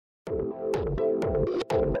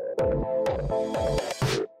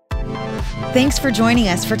Thanks for joining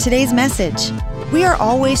us for today's message. We are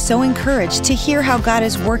always so encouraged to hear how God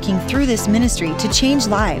is working through this ministry to change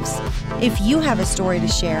lives. If you have a story to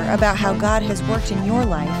share about how God has worked in your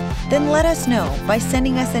life, then let us know by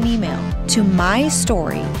sending us an email to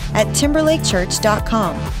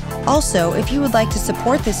mystory@timberlakechurch.com. Also, if you would like to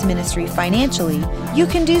support this ministry financially, you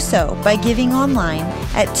can do so by giving online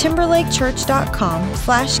at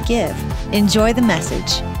timberlakechurch.com/give. Enjoy the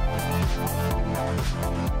message.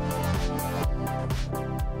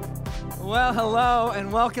 Well, hello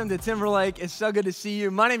and welcome to Timberlake. It's so good to see you.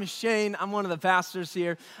 My name is Shane. I'm one of the pastors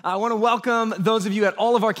here. I want to welcome those of you at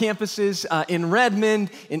all of our campuses in Redmond,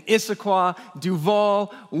 in Issaquah,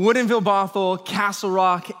 Duval, Woodinville, Bothell, Castle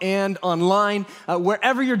Rock, and online.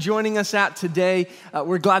 Wherever you're joining us at today,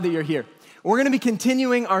 we're glad that you're here. We're going to be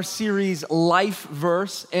continuing our series, Life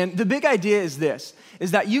Verse, and the big idea is this, is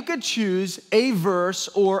that you could choose a verse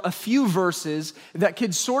or a few verses that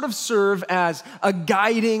could sort of serve as a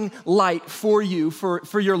guiding light for you,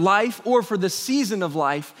 for your life or for the season of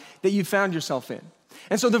life that you found yourself in.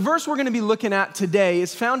 And so the verse we're going to be looking at today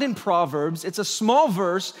is found in Proverbs. It's a small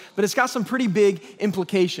verse, but it's got some pretty big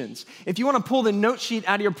implications. If you want to pull the note sheet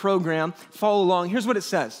out of your program, follow along. Here's what it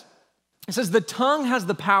says. It says, "The tongue has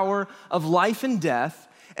the power of life and death,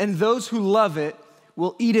 and those who love it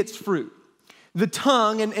will eat its fruit." The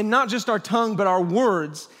tongue, and not just our tongue, but our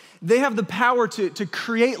words, they have the power to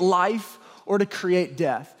create life or to create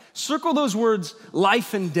death. Circle those words,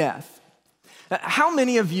 life and death. How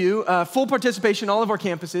many of you, full participation, all of our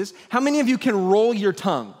campuses, how many of you can roll your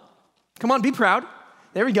tongue? Come on, be proud.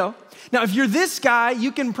 There we go. Now, if you're this guy,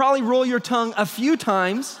 you can probably roll your tongue a few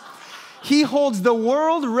times. He holds the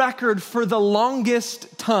world record for the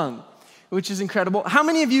longest tongue, which is incredible. How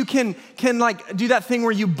many of you can like do that thing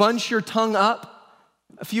where you bunch your tongue up?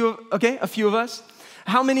 A few of us.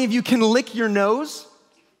 How many of you can lick your nose?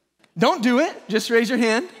 Don't do it, just raise your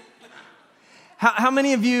hand. How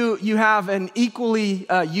many of you have an equally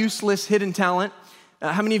useless hidden talent?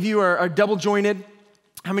 How many of you are double jointed?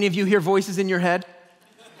 How many of you hear voices in your head?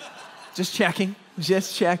 Just checking.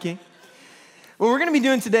 What we're going to be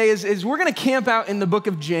doing today is we're going to camp out in the book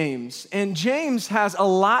of James. And James has a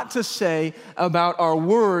lot to say about our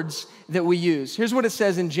words that we use. Here's what it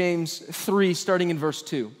says in James 3, starting in verse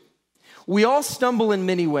 2. "We all stumble in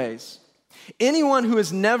many ways. Anyone who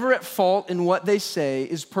is never at fault in what they say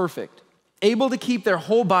is perfect, able to keep their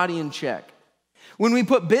whole body in check. When we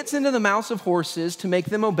put bits into the mouths of horses to make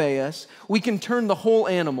them obey us, we can turn the whole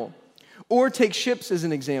animal. Or take ships as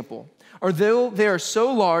an example. Although they are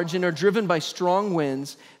so large and are driven by strong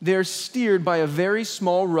winds, they are steered by a very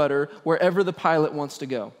small rudder wherever the pilot wants to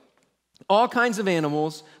go. All kinds of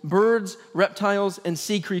animals, birds, reptiles, and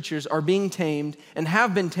sea creatures are being tamed and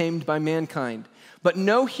have been tamed by mankind. But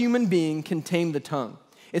no human being can tame the tongue.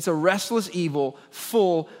 It's a restless evil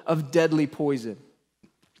full of deadly poison."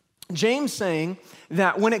 James saying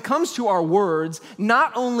that when it comes to our words,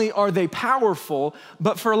 not only are they powerful,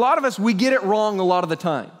 but for a lot of us, we get it wrong a lot of the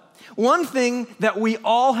time. One thing that we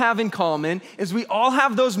all have in common is we all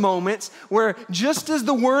have those moments where just as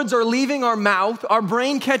the words are leaving our mouth, our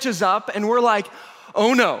brain catches up and we're like,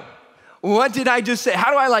 oh no, what did I just say?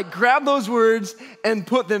 How do I grab those words and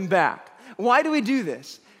put them back? Why do we do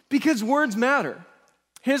this? Because words matter.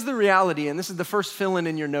 Here's the reality, and this is the first fill-in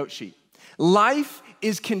in your note sheet. Life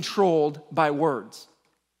is controlled by words.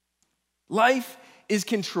 Life is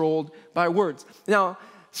controlled by words. Now,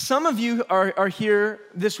 some of you are here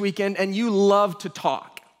this weekend and you love to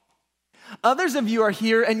talk. Others of you are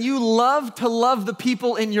here and you love to love the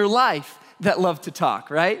people in your life that love to talk,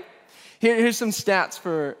 right? Here's some stats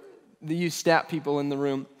for you stat people in the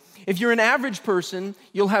room. If you're an average person,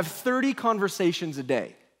 you'll have 30 conversations a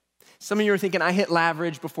day. Some of you are thinking, I hit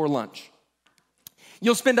average before lunch.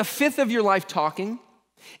 You'll spend a fifth of your life talking.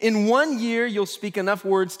 In 1 year, you'll speak enough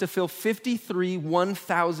words to fill 53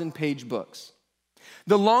 1,000-page books.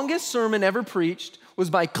 The longest sermon ever preached was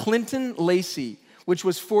by Clinton Lacey, which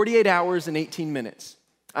was 48 hours and 18 minutes.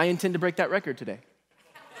 I intend to break that record today.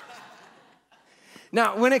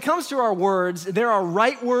 Now, when it comes to our words, there are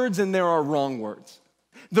right words and there are wrong words.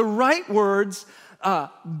 The right words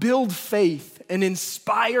build faith and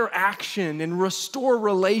inspire action and restore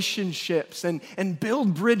relationships and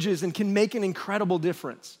build bridges and can make an incredible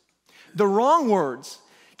difference. The wrong words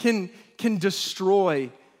can destroy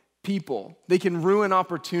people. They can ruin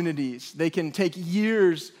opportunities. They can take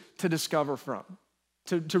years to discover from,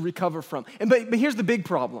 to recover from. But here's the big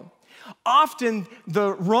problem. Often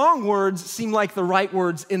the wrong words seem like the right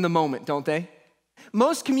words in the moment, don't they?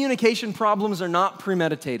 Most communication problems are not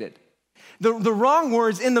premeditated. The wrong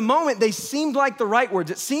words, in the moment, they seemed like the right words.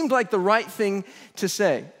 It seemed like the right thing to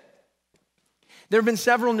say. There have been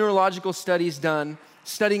several neurological studies done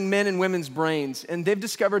studying men and women's brains, and they've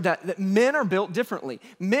discovered that men are built differently.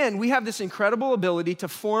 Men, we have this incredible ability to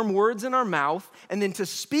form words in our mouth and then to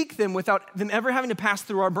speak them without them ever having to pass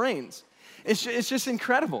through our brains. It's just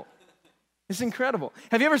incredible. It's incredible.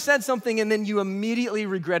 Have you ever said something and then you immediately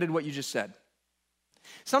regretted what you just said?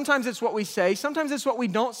 Sometimes it's what we say, sometimes it's what we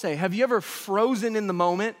don't say. Have you ever frozen in the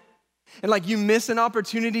moment and like you miss an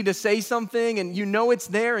opportunity to say something and you know it's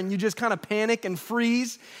there and you just kind of panic and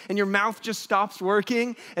freeze and your mouth just stops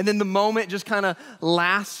working and then the moment just kind of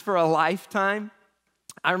lasts for a lifetime?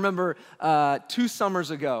 I remember 2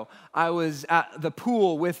 summers ago, I was at the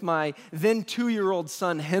pool with my then 2-year-old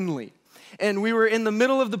son, Henley. And we were in the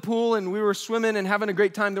middle of the pool and we were swimming and having a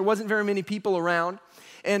great time. There wasn't very many people around.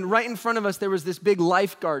 And right in front of us, there was this big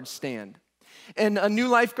lifeguard stand. And a new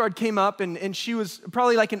lifeguard came up, and she was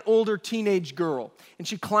probably like an older teenage girl. And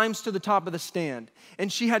she climbs to the top of the stand.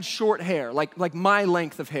 And she had short hair, like my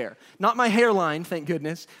length of hair. Not my hairline, thank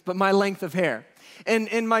goodness, but my length of hair.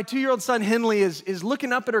 And my 2-year-old son, Henley, is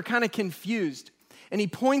looking up at her kind of confused. And he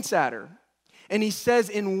points at her, and he says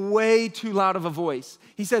in way too loud of a voice,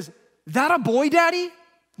 he says, "That a boy, Daddy?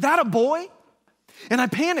 That a boy?" And I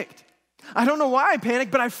panicked. I don't know why I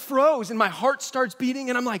panicked, but I froze, and my heart starts beating,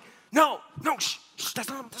 and I'm like, no, shh, that's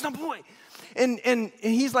not a boy. And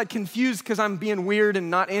he's like confused because I'm being weird and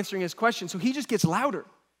not answering his question. So he just gets louder.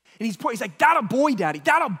 And he's like, "That a boy, Daddy,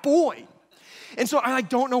 that a boy." And so I like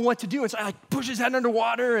don't know what to do. And so I like push his head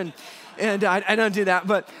underwater and I don't do that.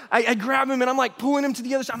 But I grab him and I'm like pulling him to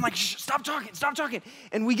the other side. I'm like, "Shh, stop talking.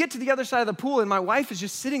 And we get to the other side of the pool and my wife is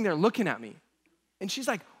just sitting there looking at me. And she's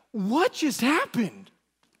like, "What just happened?"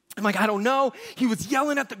 I'm like, "I don't know. He was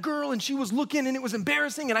yelling at the girl and she was looking and it was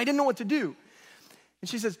embarrassing and I didn't know what to do." And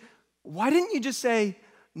she says, "Why didn't you just say,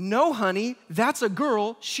 'No, honey, that's a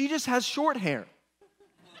girl. She just has short hair'?"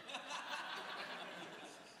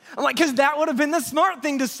 I'm like, because that would have been the smart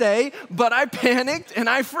thing to say, but I panicked and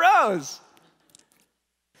I froze.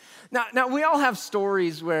 Now, we all have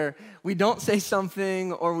stories where we don't say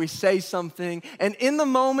something or we say something, and in the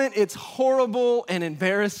moment, it's horrible and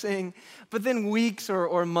embarrassing, but then weeks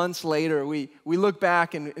or months later, we look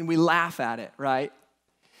back and we laugh at it, right?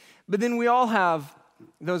 But then we all have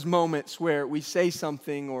those moments where we say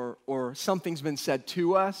something or something's been said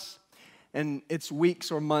to us, and it's weeks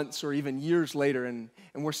or months or even years later, and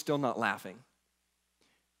we're still not laughing.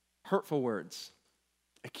 Hurtful words,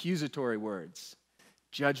 accusatory words,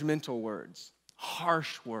 judgmental words,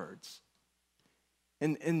 harsh words.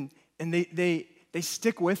 And they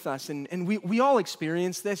stick with us, and we all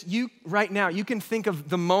experience this. Right now, you can think of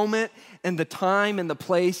the moment and the time and the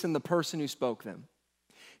place and the person who spoke them.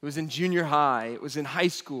 It was in junior high, it was in high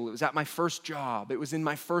school, it was at my first job, it was in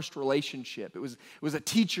my first relationship, it was a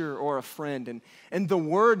teacher or a friend, and the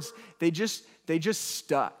words, they just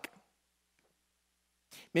stuck.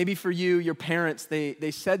 Maybe for you, your parents, they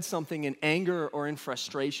said something in anger or in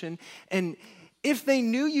frustration, and if they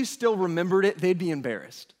knew you still remembered it, they'd be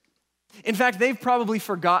embarrassed. In fact, they've probably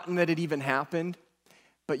forgotten that it even happened,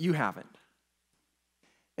 but you haven't.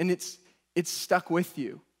 And it's stuck with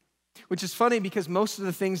you. Which is funny because most of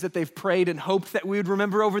the things that they've prayed and hoped that we would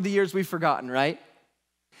remember over the years, we've forgotten, right?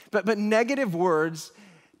 But negative words,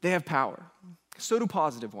 they have power. So do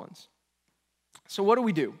positive ones. So what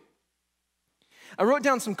do? I wrote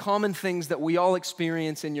down some common things that we all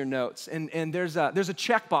experience in your notes, and there's a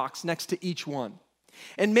checkbox next to each one.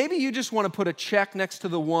 And maybe you just want to put a check next to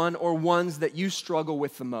the one or ones that you struggle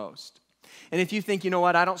with the most. And if you think, you know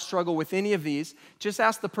what, I don't struggle with any of these, just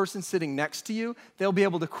ask the person sitting next to you. They'll be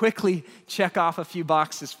able to quickly check off a few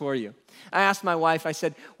boxes for you. I asked my wife, I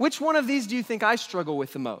said, "Which one of these do you think I struggle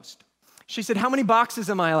with the most?" She said, "How many boxes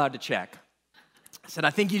am I allowed to check?" I said, "I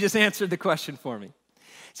think you just answered the question for me."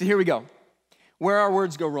 So here we go. Where our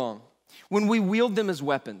words go wrong. When we wield them as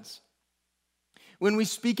weapons. When we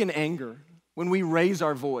speak in anger. When we raise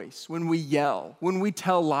our voice. When we yell. When we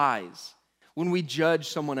tell lies. When we judge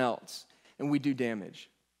someone else. And we do damage.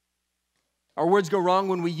 Our words go wrong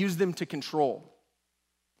when we use them to control.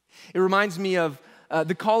 It reminds me of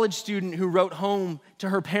the college student who wrote home to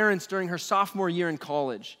her parents during her sophomore year in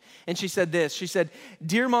college. And she said this, she said,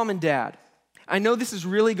 "Dear Mom and Dad, I know this is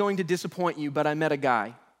really going to disappoint you, but I met a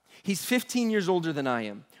guy. He's 15 years older than I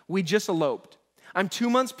am. We just eloped. I'm 2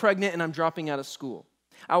 months pregnant and I'm dropping out of school.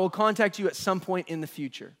 I will contact you at some point in the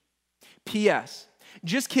future. P.S.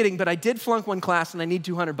 Just kidding, but I did flunk one class and I need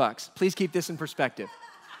 $200. Please keep this in perspective."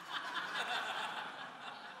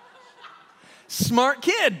 Smart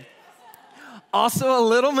kid. Also a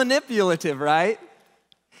little manipulative, right?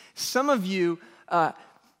 Some of you,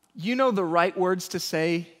 you know the right words to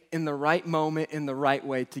say in the right moment, in the right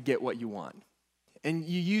way to get what you want. And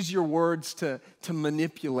you use your words to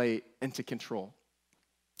manipulate and to control.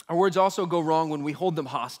 Our words also go wrong when we hold them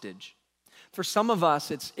hostage. For some of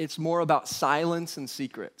us, it's more about silence and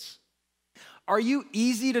secrets. Are you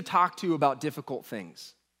easy to talk to about difficult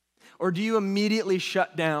things? Or do you immediately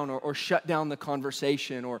shut down or shut down the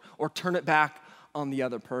conversation or turn it back on the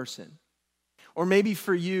other person? Or maybe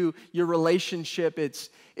for you, your relationship,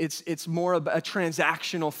 it's more of a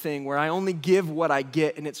transactional thing where I only give what I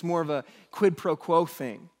get, and it's more of a quid pro quo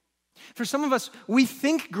thing. For some of us, we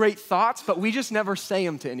think great thoughts, but we just never say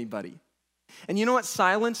them to anybody. And you know what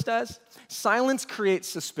silence does? Silence creates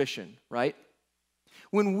suspicion, right?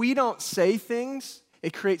 When we don't say things,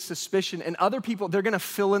 it creates suspicion, and other people, they're gonna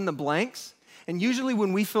fill in the blanks. And usually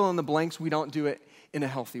when we fill in the blanks, we don't do it in a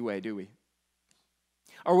healthy way, do we?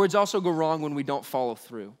 Our words also go wrong when we don't follow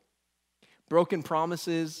through. Broken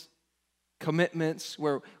promises, commitments,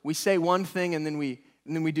 where we say one thing and then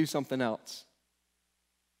we do something else.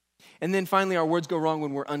 And then finally, our words go wrong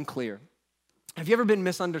when we're unclear. Have you ever been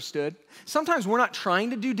misunderstood? Sometimes we're not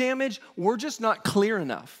trying to do damage, we're just not clear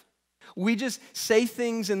enough. We just say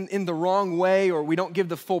things in the wrong way, or we don't give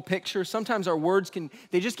the full picture. Sometimes our words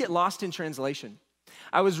they just get lost in translation.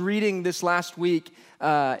 I was reading this last week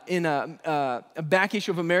in a back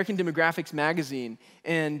issue of American Demographics magazine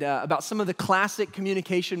and about some of the classic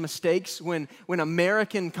communication mistakes when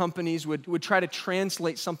American companies would try to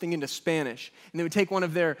translate something into Spanish. And they would take one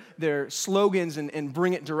of their slogans and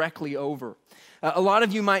bring it directly over. A lot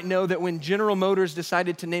of you might know that when General Motors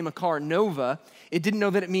decided to name a car Nova, it didn't know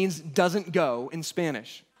that it means doesn't go in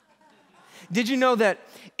Spanish. Did you know that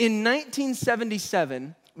in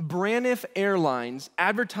 1977, Braniff Airlines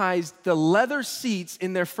advertised the leather seats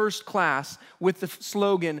in their first class with the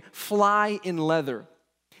slogan, "Fly in leather"?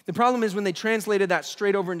 The problem is when they translated that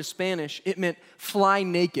straight over into Spanish, it meant "fly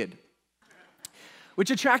naked," which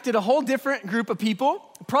attracted a whole different group of people.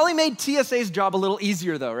 Probably made TSA's job a little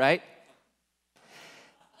easier though, right?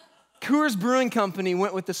 Coors Brewing Company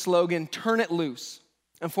went with the slogan, "Turn it loose."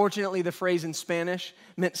 Unfortunately, the phrase in Spanish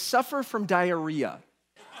meant "suffer from diarrhea."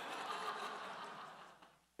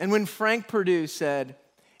 And when Frank Perdue said,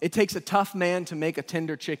 "It takes a tough man to make a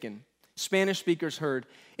tender chicken," Spanish speakers heard,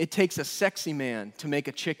 "It takes a sexy man to make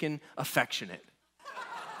a chicken affectionate."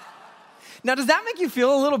 Now, does that make you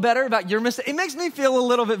feel a little better about your mistake? It makes me feel a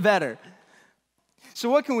little bit better. So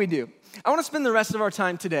what can we do? I want to spend the rest of our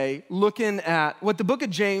time today looking at what the book of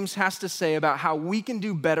James has to say about how we can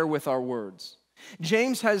do better with our words.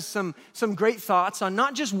 James has some great thoughts on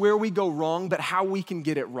not just where we go wrong, but how we can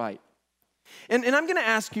get it right. And I'm going to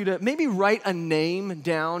ask you to maybe write a name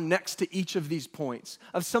down next to each of these points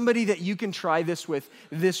of somebody that you can try this with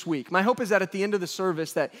this week. My hope is that at the end of the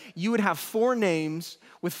service that you would have 4 names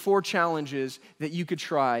with 4 challenges that you could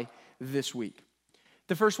try this week.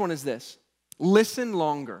 The first one is this: listen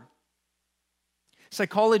longer.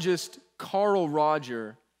 Psychologist Carl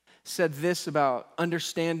Roger said this about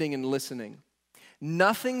understanding and listening: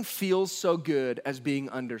 nothing feels so good as being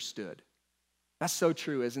understood. That's so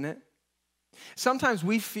true, isn't it? Sometimes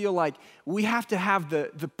we feel like we have to have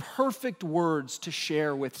the perfect words to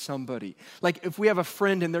share with somebody. Like if we have a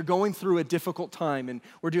friend and they're going through a difficult time and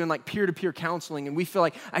we're doing like peer-to-peer counseling and we feel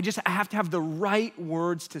like I have to have the right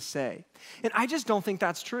words to say. And I just don't think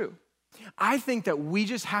that's true. I think that we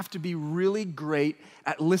just have to be really great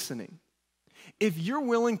at listening. If you're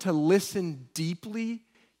willing to listen deeply,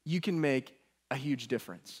 you can make a huge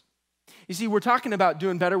difference. You see, we're talking about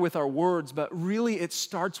doing better with our words, but really it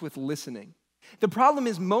starts with listening. The problem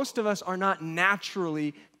is most of us are not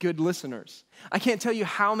naturally good listeners. I can't tell you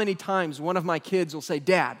how many times one of my kids will say,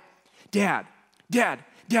 "Dad, Dad, Dad,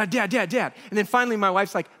 Dad, Dad, Dad, Dad." And then finally my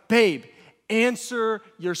wife's like, "Babe, answer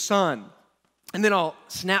your son." And then I'll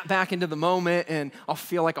snap back into the moment and I'll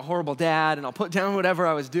feel like a horrible dad and I'll put down whatever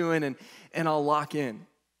I was doing and I'll lock in.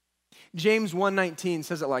 James 1:19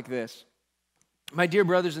 says it like this: "My dear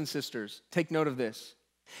brothers and sisters, take note of this.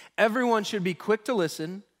 Everyone should be quick to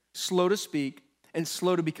listen, slow to speak, and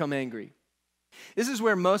slow to become angry." This is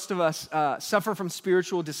where most of us suffer from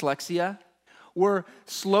spiritual dyslexia. We're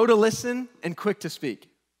slow to listen and quick to speak.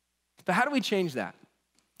 But how do we change that?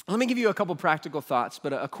 Let me give you a couple practical thoughts,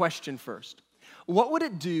 but a question first. What would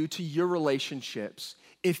it do to your relationships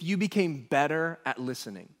if you became better at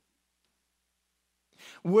listening?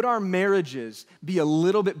 Would our marriages be a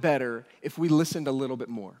little bit better if we listened a little bit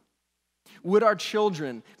more? Would our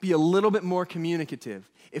children be a little bit more communicative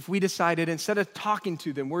if we decided instead of talking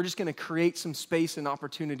to them, we're just going to create some space and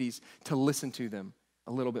opportunities to listen to them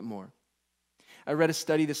a little bit more? I read a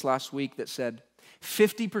study this last week that said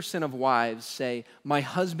 50% of wives say, my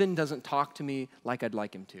husband doesn't talk to me like I'd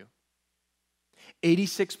like him to.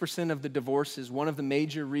 86% of the divorces, one of the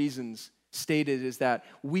major reasons stated is that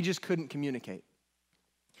we just couldn't communicate.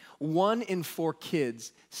 1 in 4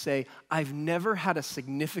 kids say, I've never had a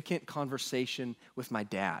significant conversation with my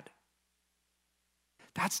dad.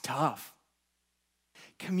 That's tough.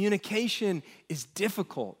 Communication is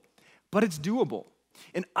difficult, but it's doable.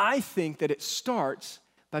 And I think that it starts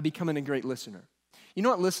by becoming a great listener. You know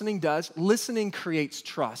what listening does? Listening creates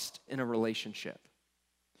trust in a relationship.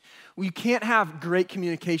 We can't have great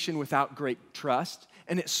communication without great trust,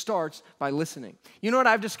 and it starts by listening. You know what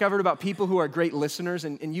I've discovered about people who are great listeners,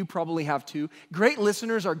 and you probably have too? Great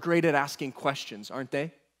listeners are great at asking questions, aren't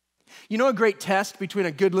they? You know a great test between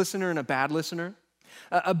a good listener and a bad listener?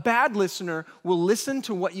 A bad listener will listen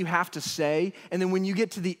to what you have to say, and then when you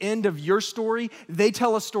get to the end of your story, they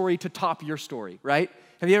tell a story to top your story, right?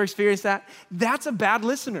 Have you ever experienced that? That's a bad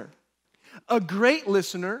listener. A great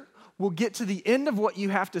listener will get to the end of what you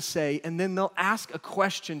have to say, and then they'll ask a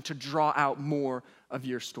question to draw out more of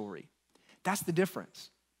your story. That's the difference.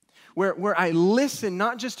 Where I listen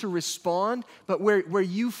not just to respond, but where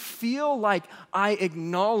you feel like I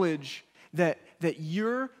acknowledge that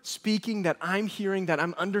you're speaking, that I'm hearing, that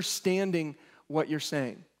I'm understanding what you're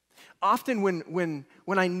saying. Often when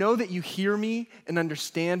I know that you hear me and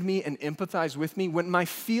understand me and empathize with me, when my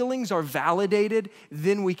feelings are validated,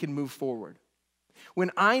 then we can move forward. When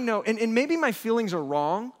I know, and maybe my feelings are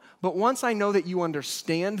wrong, but once I know that you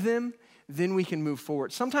understand them, then we can move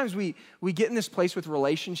forward. Sometimes we get in this place with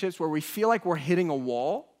relationships where we feel like we're hitting a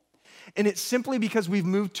wall, and it's simply because we've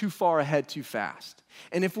moved too far ahead too fast.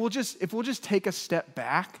 And if we'll just take a step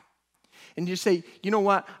back and just say, you know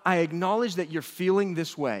what, I acknowledge that you're feeling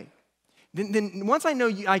this way. Then once I know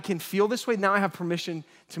I can feel this way, now I have permission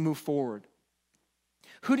to move forward.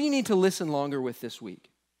 Who do you need to listen longer with this week?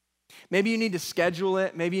 Maybe you need to schedule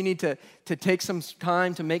it. Maybe you need to take some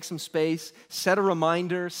time to make some space, set a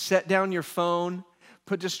reminder, set down your phone,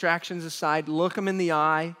 put distractions aside, look them in the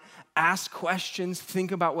eye, ask questions,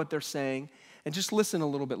 think about what they're saying, and just listen a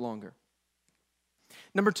little bit longer.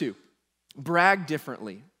 Number 2, brag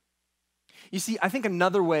differently. You see, I think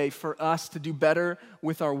another way for us to do better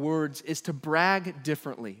with our words is to brag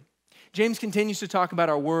differently. James continues to talk about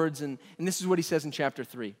our words, and this is what he says in chapter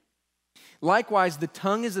 3. Likewise, the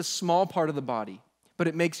tongue is a small part of the body, but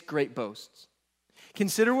it makes great boasts.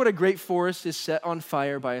 Consider what a great forest is set on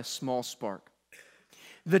fire by a small spark.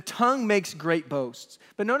 The tongue makes great boasts,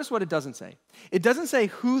 but notice what it doesn't say. It doesn't say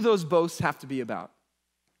who those boasts have to be about.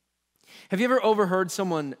 Have you ever overheard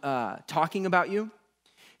someone talking about you?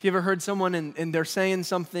 Have you ever heard someone and they're saying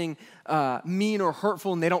something mean or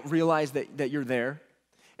hurtful and they don't realize that you're there?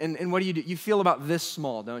 And what do? You feel about this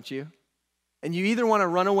small, don't you? And you either want to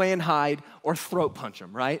run away and hide or throat punch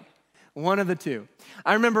them, right? One of the two.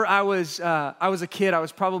 I remember I was a kid. I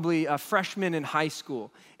was probably a freshman in high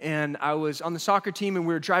school, and I was on the soccer team, and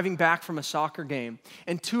we were driving back from a soccer game.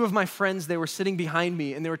 And 2 of my friends, they were sitting behind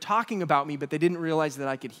me, and they were talking about me, but they didn't realize that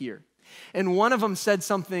I could hear. And one of them said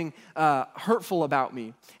something hurtful about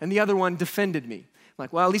me, and the other one defended me. I'm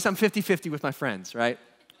like, well, at least I'm 50-50 with my friends, right?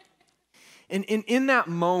 And in that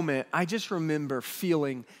moment, I just remember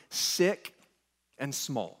feeling sick and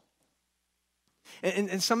small.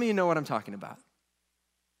 And some of you know what I'm talking about.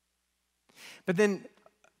 But then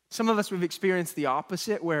some of us, we've experienced the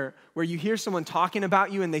opposite, where you hear someone talking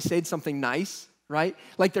about you and they said something nice, right?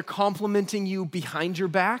 Like they're complimenting you behind your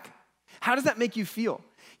back. How does that make you feel?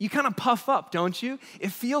 You kind of puff up, don't you?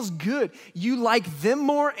 It feels good. You like them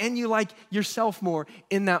more and you like yourself more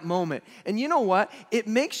in that moment. And you know what? It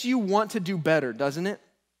makes you want to do better, doesn't it?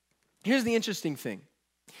 Here's the interesting thing.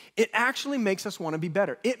 It actually makes us want to be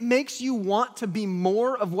better. It makes you want to be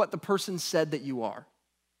more of what the person said that you are.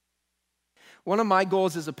 One of my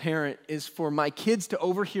goals as a parent is for my kids to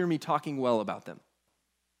overhear me talking well about them.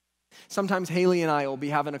 Sometimes Haley and I will be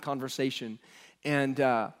having a conversation, and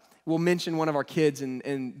we'll mention one of our kids,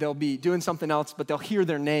 and they'll be doing something else, but they'll hear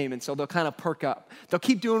their name, and so they'll kind of perk up. They'll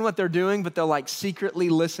keep doing what they're doing, but they'll like secretly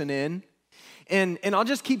listen in. And I'll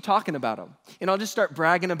just keep talking about them. And I'll just start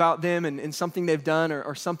bragging about them and something they've done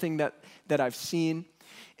or something that I've seen.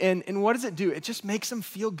 And what does it do? It just makes them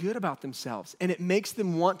feel good about themselves. And it makes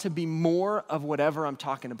them want to be more of whatever I'm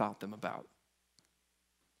talking about them about.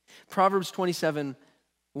 Proverbs 27,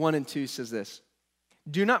 1 and 2 says this.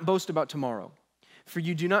 Do not boast about tomorrow, for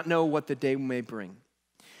you do not know what the day may bring.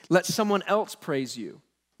 Let someone else praise you,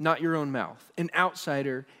 not your own mouth, an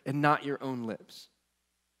outsider and not your own lips.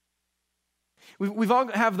 We've all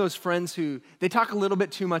have those friends who, they talk a little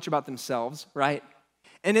bit too much about themselves, right?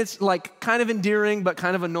 And it's like kind of endearing, but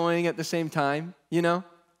kind of annoying at the same time, you know?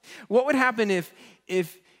 What would happen if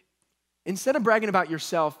instead of bragging about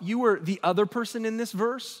yourself, you were the other person in this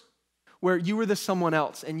verse, where you were the someone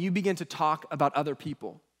else and you begin to talk about other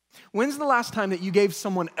people? When's the last time that you gave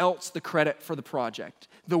someone else the credit for the project,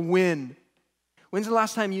 the win? When's the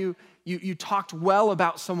last time you talked well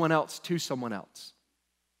about someone else to someone else?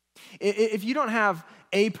 If you don't have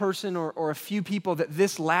a person or a few people that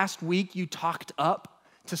this last week you talked up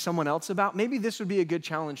to someone else about, maybe this would be a good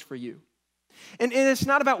challenge for you. And it's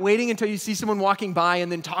not about waiting until you see someone walking by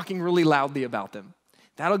and then talking really loudly about them.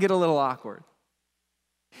 That'll get a little awkward.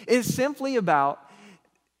 It's simply about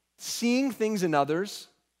seeing things in others,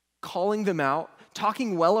 calling them out,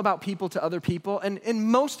 talking well about people to other people, and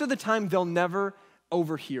most of the time they'll never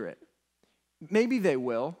overhear it. Maybe they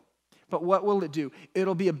will, but what will it do?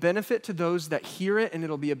 It'll be a benefit to those that hear it, and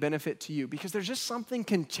it'll be a benefit to you, because there's just something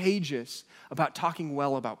contagious about talking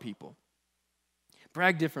well about people.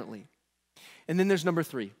 Brag differently. And then there's number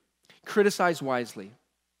 3, criticize wisely.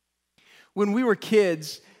 When we were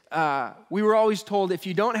kids, we were always told, if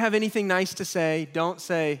you don't have anything nice to say, don't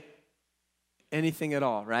say anything at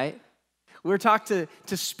all, right? We were taught to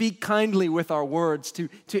speak kindly with our words, to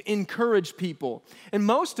encourage people. And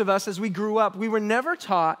most of us, as we grew up, we were never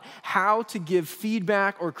taught how to give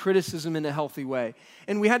feedback or criticism in a healthy way.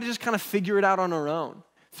 And we had to just kind of figure it out on our own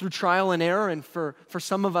through trial and error, and for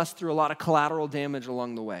some of us, through a lot of collateral damage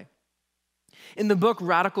along the way. In the book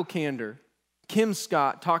Radical Candor, Kim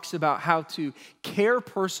Scott talks about how to care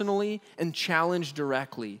personally and challenge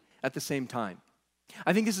directly at the same time.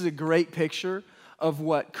 I think this is a great picture of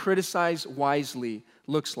what criticize wisely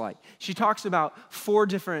looks like. She talks about 4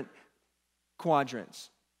 different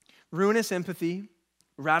quadrants: ruinous empathy,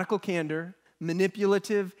 radical candor,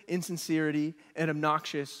 manipulative insincerity, and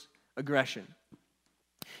obnoxious aggression.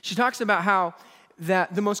 She talks about how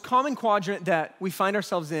that the most common quadrant that we find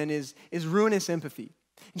ourselves in is ruinous empathy.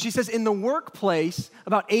 And she says in the workplace,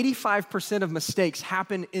 about 85% of mistakes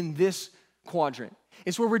happen in this quadrant.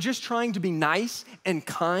 It's where we're just trying to be nice and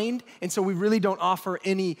kind, and so we really don't offer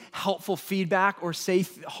any helpful feedback or say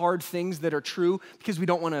hard things that are true because we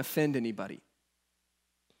don't want to offend anybody.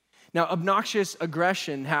 Now, obnoxious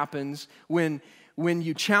aggression happens when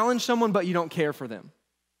you challenge someone but you don't care for them.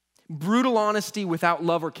 Brutal honesty without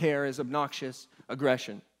love or care is obnoxious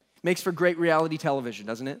aggression. Makes for great reality television,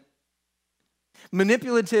 doesn't it?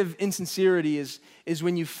 Manipulative insincerity is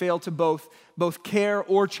when you fail to both care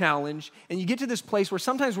or challenge, and you get to this place where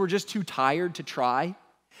sometimes we're just too tired to try,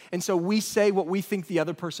 and so we say what we think the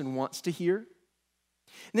other person wants to hear. And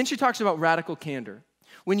then she talks about radical candor,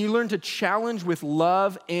 when you learn to challenge with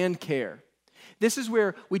love and care. This is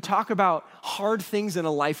where we talk about hard things in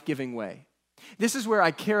a life-giving way. This is where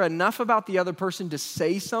I care enough about the other person to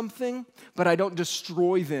say something, but I don't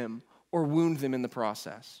destroy them or wound them in the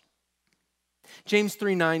process. James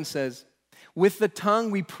 3:9 says, with the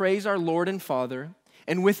tongue we praise our Lord and Father,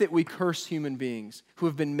 and with it we curse human beings who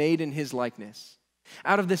have been made in his likeness.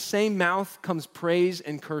 Out of the same mouth comes praise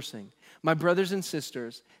and cursing. My brothers and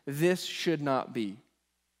sisters, this should not be.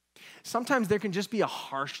 Sometimes there can just be a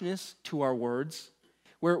harshness to our words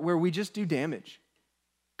where we just do damage.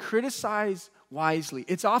 Criticize wisely.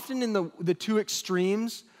 It's often in the 2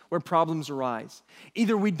 extremes where problems arise.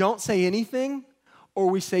 Either we don't say anything or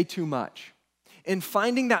we say too much. And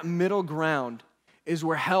finding that middle ground is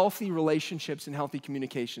where healthy relationships and healthy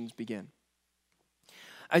communications begin.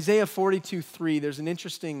 Isaiah 42:3, there's an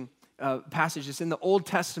interesting passage. It's in the Old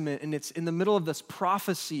Testament, and it's in the middle of this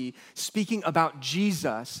prophecy speaking about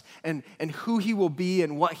Jesus and who he will be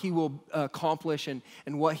and what he will accomplish and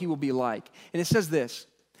what he will be like. And it says this,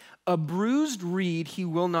 a bruised reed he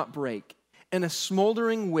will not break, and a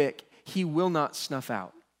smoldering wick he will not snuff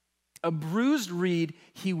out. A bruised reed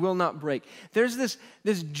he will not break. There's this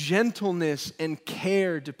gentleness and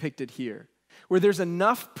care depicted here, where there's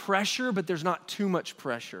enough pressure, but there's not too much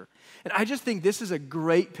pressure. And I just think this is a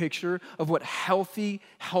great picture of what healthy,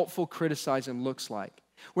 helpful criticism looks like,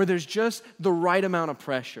 where there's just the right amount of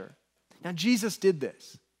pressure. Now, Jesus did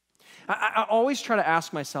this. I always try to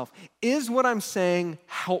ask myself, is what I'm saying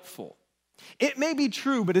helpful? It may be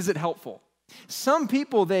true, but is it helpful? Some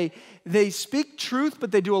people, they speak truth,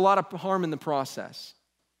 but they do a lot of harm in the process.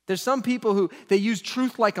 There's some people who, they use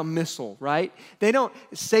truth like a missile, right? They don't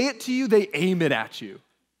say it to you, they aim it at you.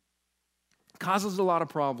 It causes a lot of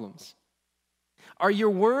problems. Are your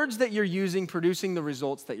words that you're using producing the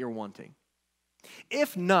results that you're wanting?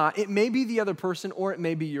 If not, it may be the other person or it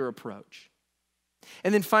may be your approach.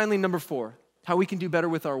 And then finally, number 4, how we can do better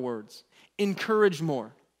with our words. Encourage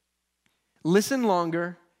more. Listen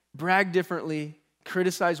longer, brag differently,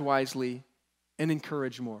 criticize wisely, and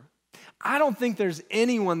encourage more. I don't think there's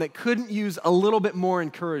anyone that couldn't use a little bit more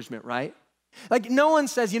encouragement, right? Like no one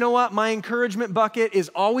says, you know what, my encouragement bucket is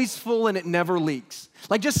always full and it never leaks.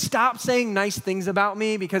 Like just stop saying nice things about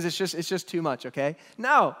me because it's just too much, okay?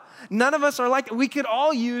 No, none of us are like, we could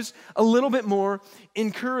all use a little bit more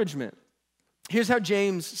encouragement. Here's how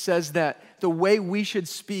James says that the way we should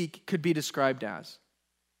speak could be described as.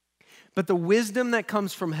 But the wisdom that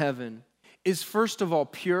comes from heaven is first of all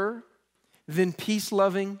pure, then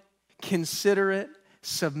peace-loving, considerate,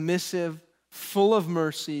 submissive, full of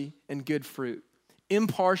mercy and good fruit,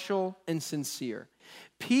 impartial and sincere.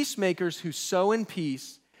 Peacemakers who sow in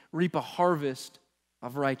peace reap a harvest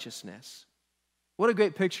of righteousness. What a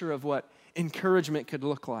great picture of what encouragement could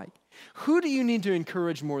look like. Who do you need to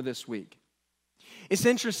encourage more this week? It's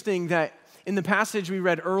interesting that in the passage we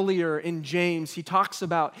read earlier in James, he talks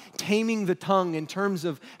about taming the tongue in terms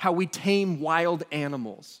of how we tame wild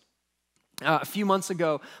animals. A few months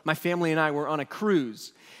ago, my family and I were on a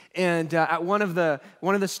cruise. And at one of the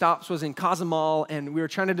stops was in Cozumel, and we were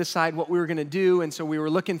trying to decide what we were going to do. And so we were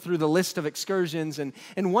looking through the list of excursions, and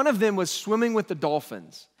one of them was swimming with the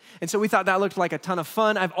dolphins. And so we thought that looked like a ton of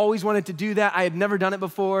fun. I've always wanted to do that. I had never done it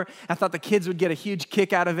before. I thought the kids would get a huge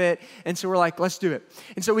kick out of it. And so we're like, let's do it.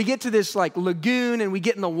 And so we get to this like lagoon and we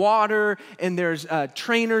get in the water and there's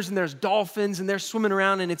trainers and there's dolphins and they're swimming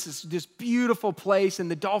around and it's this beautiful place and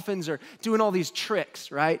the dolphins are doing all these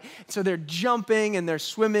tricks, right? So they're jumping and they're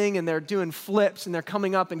swimming and they're doing flips and they're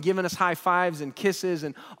coming up and giving us high fives and kisses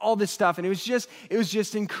and all this stuff. And it was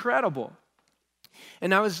just incredible.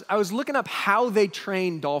 And I was looking up how they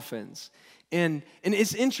train dolphins, and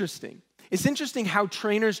it's interesting. It's interesting how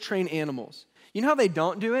trainers train animals. You know how they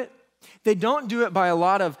don't do it? They don't do it by a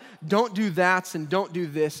lot of don't do that's and don't do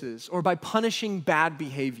thises, or by punishing bad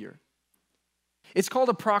behavior. It's called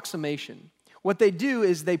approximation. What they do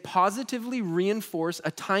is they positively reinforce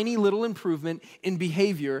a tiny little improvement in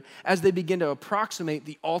behavior as they begin to approximate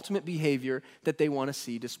the ultimate behavior that they want to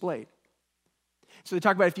see displayed. So they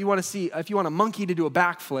talk about if you want a monkey to do a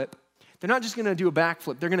backflip, they're not just going to do a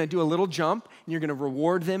backflip. They're going to do a little jump, and you're going to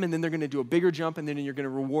reward them, and then they're going to do a bigger jump, and then you're going to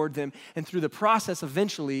reward them. And through the process,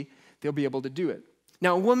 eventually, they'll be able to do it.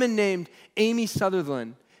 Now, a woman named Amy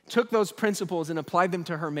Sutherland took those principles and applied them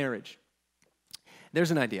to her marriage.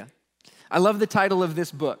 There's an idea. I love the title of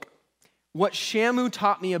this book, What Shamu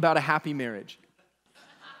Taught Me About a Happy Marriage.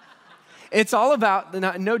 It's all about,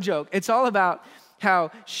 no joke, it's all about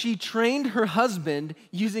how she trained her husband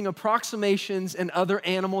using approximations and other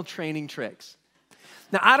animal training tricks.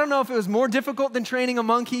 Now, I don't know if it was more difficult than training a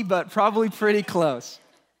monkey, but probably pretty close.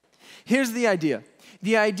 Here's the idea.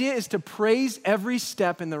 The idea is to praise every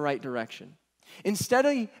step in the right direction. Instead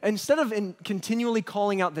of continually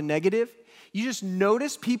calling out the negative, you just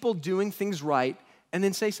notice people doing things right and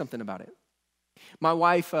then say something about it. My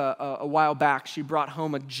wife, a while back, she brought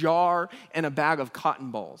home a jar and a bag of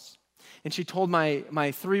cotton balls. And she told my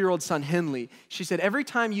 3-year-old son, Henley, she said, every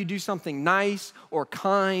time you do something nice or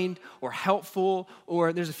kind or helpful,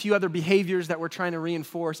 or there's a few other behaviors that we're trying to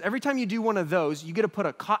reinforce, every time you do one of those, you get to put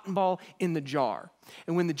a cotton ball in the jar.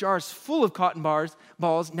 And when the jar is full of cotton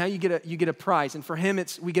balls, now you get a prize. And for him,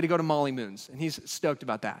 we get to go to Molly Moon's, and he's stoked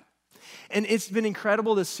about that. And it's been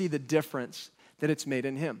incredible to see the difference that it's made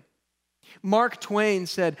in him. Mark Twain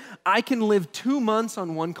said, I can live 2 months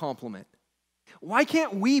on one compliment. Why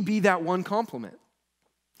can't we be that one compliment?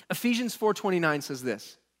 Ephesians 4:29 says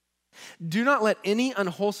this, do not let any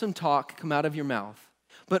unwholesome talk come out of your mouth,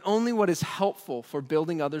 but only what is helpful for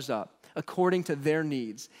building others up according to their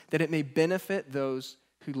needs, that it may benefit those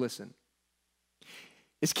who listen.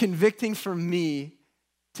 It's convicting for me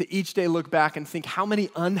to each day look back and think how many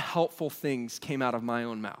unhelpful things came out of my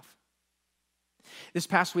own mouth. This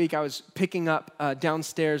past week, I was picking up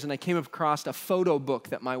downstairs and I came across a photo book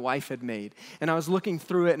that my wife had made. And I was looking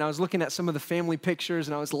through it and I was looking at some of the family pictures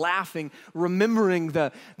and I was laughing, remembering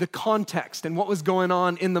the context and what was going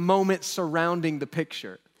on in the moment surrounding the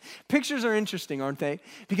picture. Pictures are interesting, aren't they?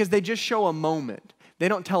 Because they just show a moment. They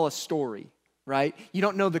don't tell a story, right? You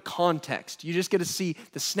don't know the context. You just get to see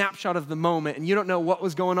the snapshot of the moment and you don't know what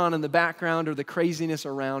was going on in the background or the craziness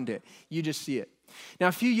around it. You just see it. Now,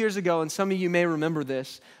 a few years ago, and some of you may remember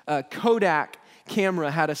this, Kodak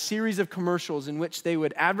camera had a series of commercials in which they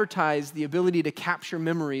would advertise the ability to capture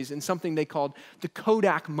memories in something they called the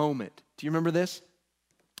Kodak moment. Do you remember this?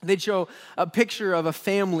 They'd show a picture of a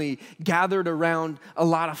family gathered around a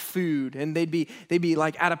lot of food, and they'd be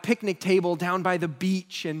like at a picnic table down by the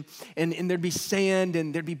beach, and there'd be sand,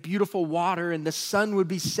 and there'd be beautiful water, and the sun would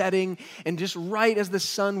be setting, and just right as the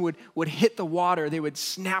sun would hit the water, they would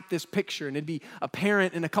snap this picture, and it'd be a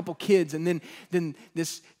parent and a couple kids, and then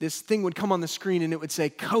this thing would come on the screen, and it would say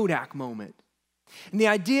Kodak moment. And the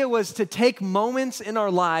idea was to take moments in our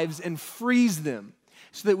lives and freeze them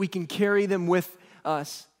so that we can carry them with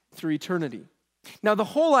us through eternity. Now, the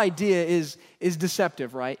whole idea is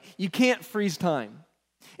deceptive, right? You can't freeze time.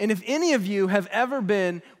 And if any of you have ever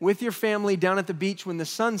been with your family down at the beach when the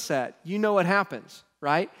sun set, you know what happens,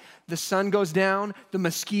 right? The sun goes down, the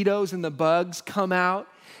mosquitoes and the bugs come out,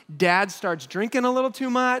 dad starts drinking a little too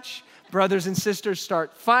much, brothers and sisters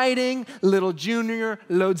start fighting, little junior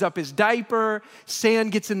loads up his diaper,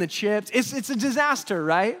 sand gets in the chips. It's a disaster,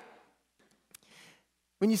 right?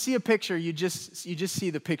 When you see a picture, you just see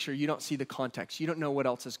the picture. You don't see the context. You don't know what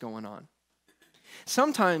else is going on.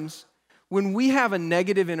 Sometimes when we have a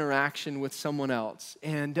negative interaction with someone else,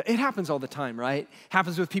 and it happens all the time, right? It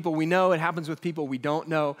happens with people we know. It happens with people we don't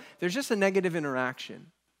know. There's just a negative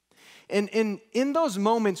interaction. And in those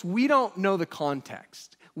moments, we don't know the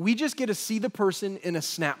context. We just get to see the person in a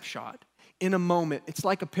snapshot, in a moment. It's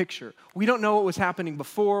like a picture. We don't know what was happening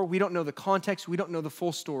before. We don't know the context. We don't know the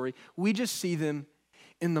full story. We just see them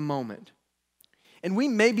in the moment. And we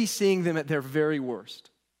may be seeing them at their very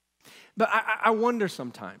worst. But I wonder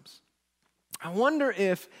sometimes, what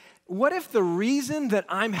if the reason that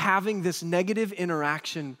I'm having this negative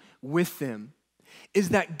interaction with them is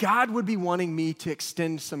that God would be wanting me to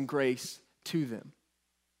extend some grace to them?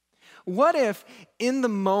 What if in the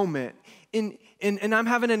moment, and I'm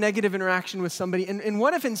having a negative interaction with somebody, and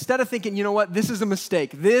what if instead of thinking, you know what, this is a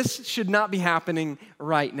mistake, this should not be happening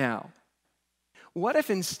right now, what if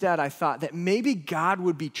instead I thought that maybe God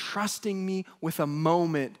would be trusting me with a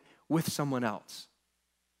moment with someone else?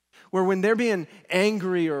 Where when they're being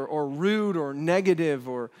angry or rude or negative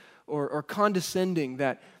or condescending,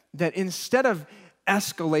 that instead of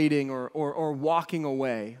escalating or walking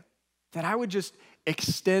away, that I would just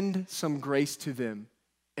extend some grace to them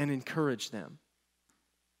and encourage them.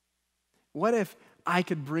 What if I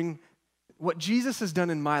could bring what Jesus has done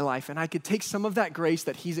in my life, and I could take some of that grace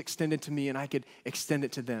that he's extended to me and I could extend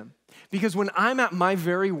it to them? Because when I'm at my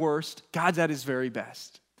very worst, God's at his very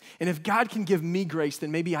best. And if God can give me grace,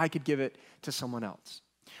 then maybe I could give it to someone else.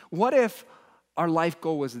 What if our life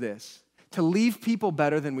goal was this? To leave people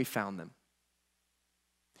better than we found them.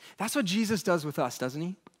 That's what Jesus does with us, doesn't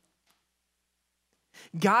he?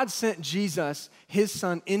 God sent Jesus, his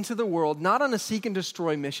son, into the world, not on a seek and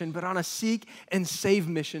destroy mission, but on a seek and save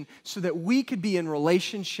mission so that we could be in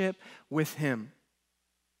relationship with him.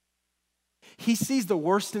 He sees the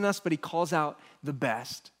worst in us, but he calls out the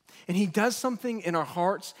best. And he does something in our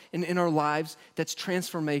hearts and in our lives that's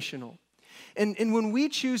transformational. And when we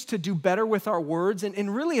choose to do better with our words,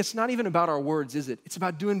 and really it's not even about our words, is it? It's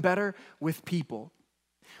about doing better with people.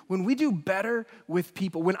 When we do better with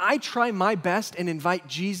people, when I try my best and invite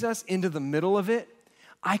Jesus into the middle of it,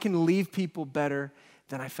 I can leave people better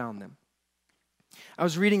than I found them. I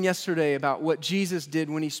was reading yesterday about what Jesus did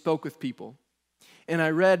when he spoke with people. And I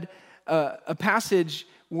read a passage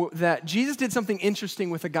that Jesus did something interesting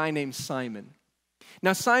with a guy named Simon.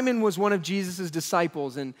 Now, Simon was one of Jesus'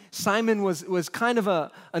 disciples, and Simon was kind of a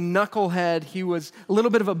knucklehead. He was a little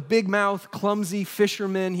bit of a big mouth, clumsy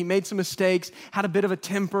fisherman. He made some mistakes, had a bit of a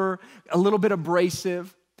temper, a little bit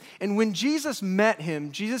abrasive. And when Jesus met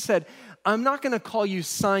him, Jesus said, I'm not going to call you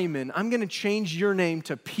Simon. I'm going to change your name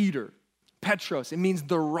to Peter. Petros, it means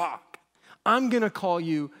the rock. I'm going to call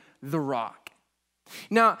you the rock.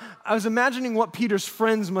 Now, I was imagining what Peter's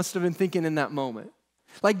friends must have been thinking in that moment.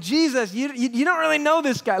 Like, Jesus, you don't really know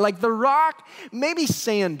this guy. Like, the rock, maybe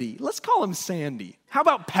Sandy. Let's call him Sandy. How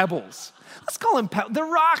about Pebbles? Let's call him the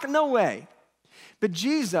rock, no way. But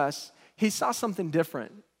Jesus, he saw something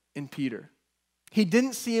different in Peter. He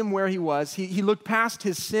didn't see him where he was. He looked past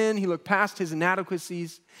his sin. He looked past his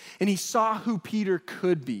inadequacies. And he saw who Peter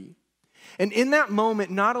could be. And in that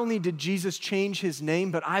moment, not only did Jesus change his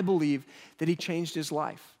name, but I believe that he changed his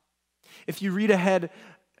life. If you read ahead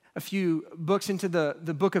a few books into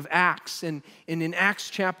the book of Acts, and in Acts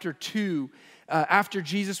chapter 2, after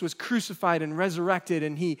Jesus was crucified and resurrected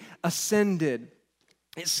and he ascended,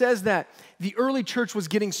 it says that the early church was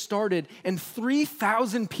getting started and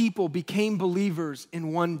 3,000 people became believers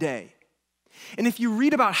in one day. And if you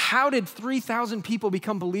read about how did 3,000 people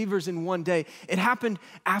become believers in one day, it happened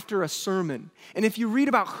after a sermon. And if you read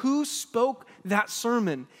about who spoke that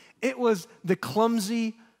sermon, it was the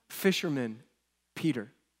clumsy fisherman,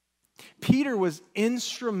 Peter. Peter was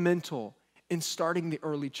instrumental in starting the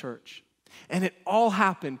early church. And it all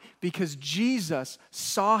happened because Jesus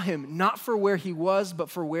saw him not for where he was, but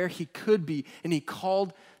for where he could be, and he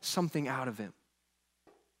called something out of him.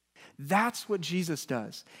 That's what Jesus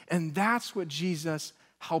does, and that's what Jesus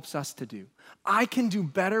helps us to do. I can do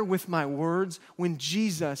better with my words when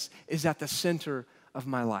Jesus is at the center of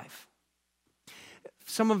my life.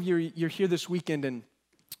 Some of you, you're here this weekend, and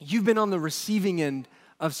you've been on the receiving end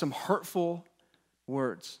of some hurtful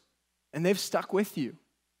words, and they've stuck with you.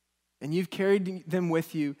 And you've carried them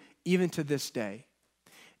with you even to this day.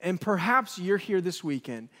 And perhaps you're here this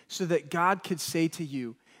weekend so that God could say to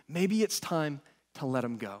you, maybe it's time to let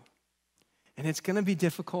them go. And it's going to be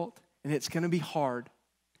difficult and it's going to be hard.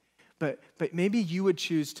 But maybe you would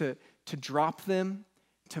choose to drop them,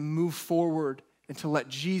 to move forward, and to let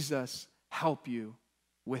Jesus help you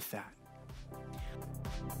with that.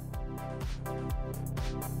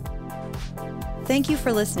 Thank you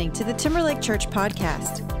for listening to the Timberlake Church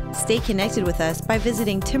podcast. Stay connected with us by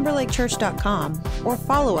visiting timberlakechurch.com or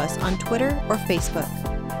follow us on Twitter or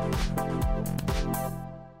Facebook.